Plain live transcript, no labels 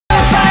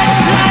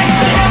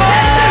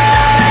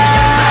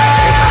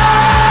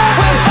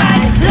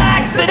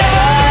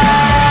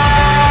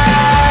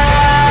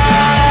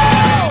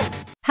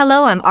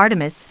Hello, I'm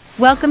Artemis.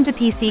 Welcome to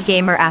PC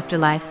Gamer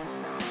Afterlife.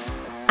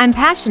 I'm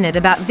passionate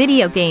about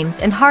video games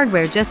and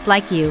hardware just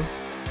like you.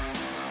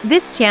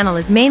 This channel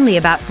is mainly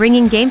about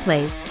bringing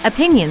gameplays,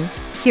 opinions,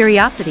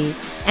 curiosities,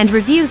 and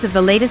reviews of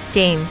the latest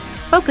games,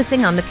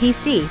 focusing on the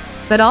PC,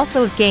 but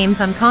also of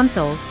games on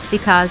consoles,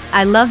 because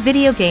I love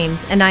video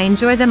games and I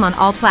enjoy them on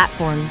all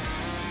platforms.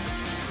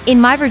 In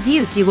my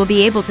reviews you will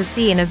be able to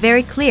see in a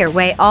very clear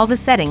way all the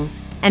settings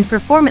and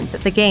performance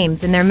of the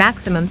games in their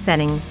maximum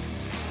settings.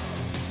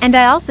 And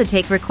I also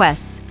take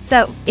requests,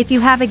 so if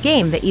you have a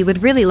game that you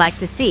would really like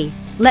to see,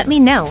 let me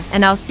know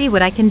and I'll see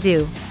what I can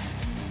do.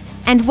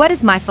 And what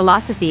is my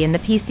philosophy in the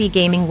PC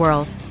gaming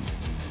world?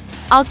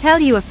 I'll tell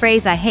you a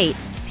phrase I hate: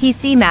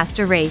 PC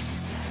master race.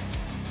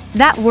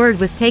 That word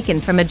was taken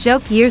from a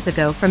joke years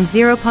ago from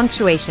zero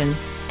punctuation,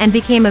 and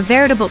became a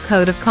veritable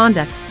code of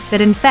conduct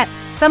that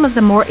infects some of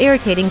the more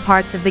irritating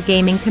parts of the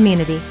gaming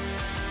community.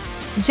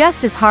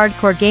 Just as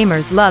hardcore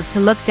gamers love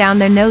to look down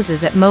their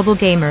noses at mobile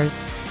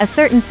gamers, a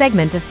certain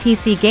segment of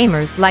PC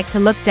gamers like to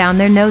look down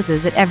their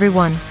noses at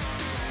everyone.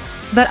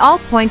 But all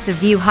points of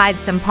view hide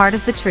some part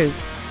of the truth.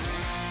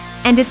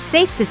 And it's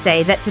safe to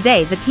say that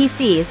today the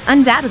PC is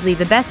undoubtedly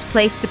the best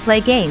place to play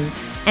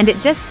games, and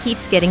it just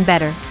keeps getting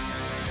better.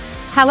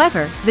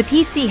 However, the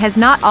PC has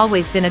not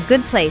always been a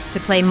good place to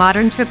play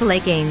modern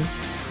AAA games.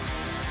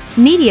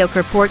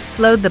 Mediocre ports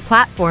slowed the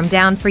platform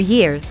down for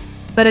years,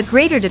 but a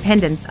greater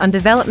dependence on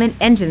development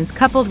engines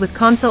coupled with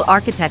console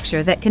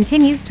architecture that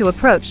continues to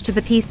approach to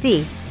the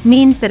PC,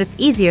 means that it's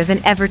easier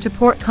than ever to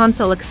port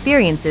console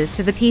experiences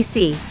to the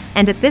PC,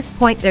 and at this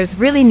point there's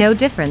really no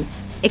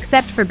difference,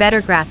 except for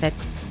better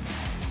graphics.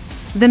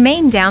 The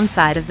main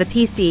downside of the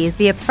PC is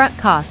the upfront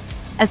cost.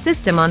 A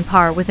system on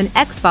par with an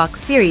Xbox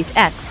Series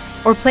X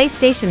or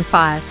PlayStation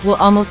 5 will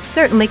almost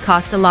certainly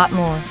cost a lot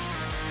more.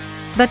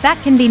 But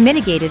that can be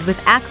mitigated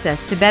with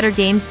access to better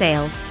game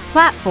sales,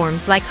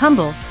 platforms like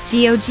Humble,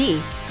 GOG,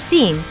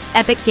 Steam,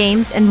 Epic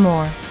Games and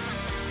more.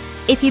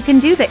 If you can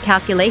do that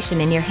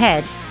calculation in your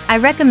head, I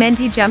recommend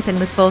you jump in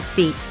with both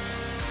feet.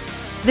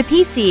 The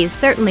PC is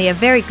certainly a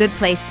very good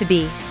place to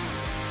be.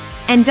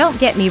 And don't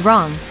get me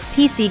wrong,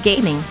 PC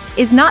gaming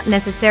is not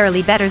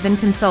necessarily better than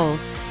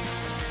consoles.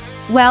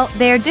 Well,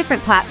 they are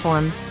different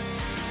platforms.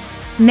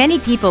 Many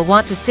people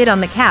want to sit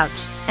on the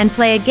couch and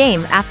play a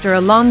game after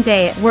a long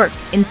day at work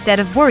instead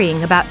of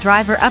worrying about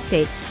driver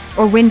updates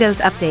or Windows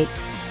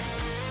updates.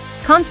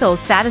 Consoles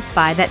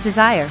satisfy that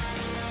desire.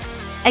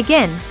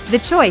 Again, the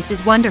choice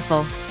is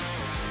wonderful.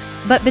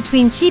 But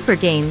between cheaper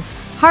games,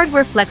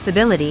 hardware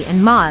flexibility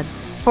and mods,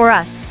 for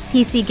us,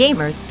 PC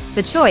gamers,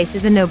 the choice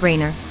is a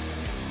no-brainer.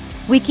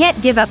 We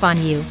can't give up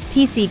on you,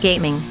 PC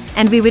gaming,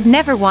 and we would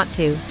never want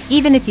to,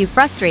 even if you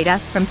frustrate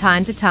us from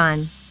time to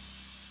time.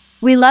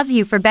 We love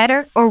you for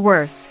better or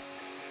worse.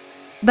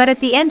 But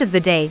at the end of the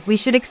day, we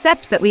should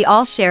accept that we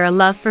all share a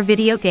love for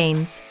video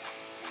games.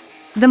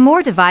 The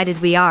more divided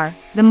we are,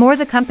 the more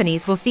the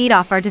companies will feed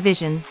off our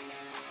division.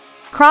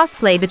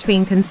 Crossplay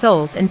between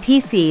consoles and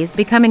PC is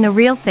becoming a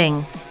real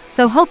thing,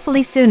 so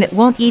hopefully soon it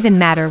won't even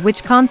matter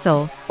which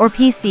console or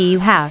PC you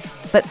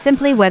have, but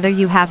simply whether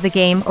you have the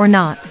game or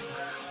not.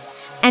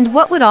 And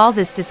what would all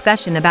this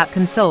discussion about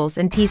consoles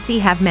and PC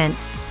have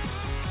meant?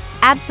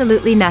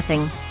 Absolutely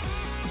nothing.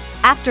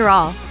 After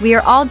all, we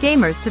are all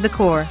gamers to the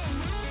core.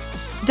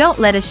 Don't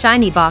let a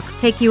shiny box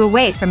take you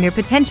away from your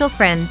potential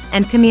friends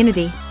and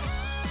community.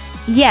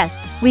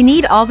 Yes, we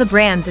need all the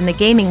brands in the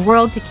gaming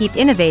world to keep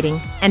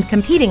innovating and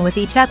competing with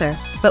each other,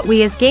 but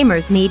we as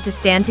gamers need to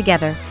stand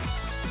together.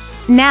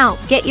 Now,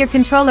 get your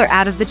controller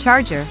out of the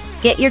charger,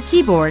 get your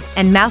keyboard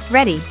and mouse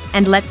ready,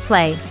 and let's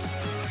play.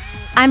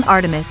 I'm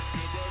Artemis.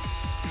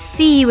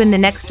 See you in the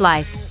next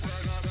life.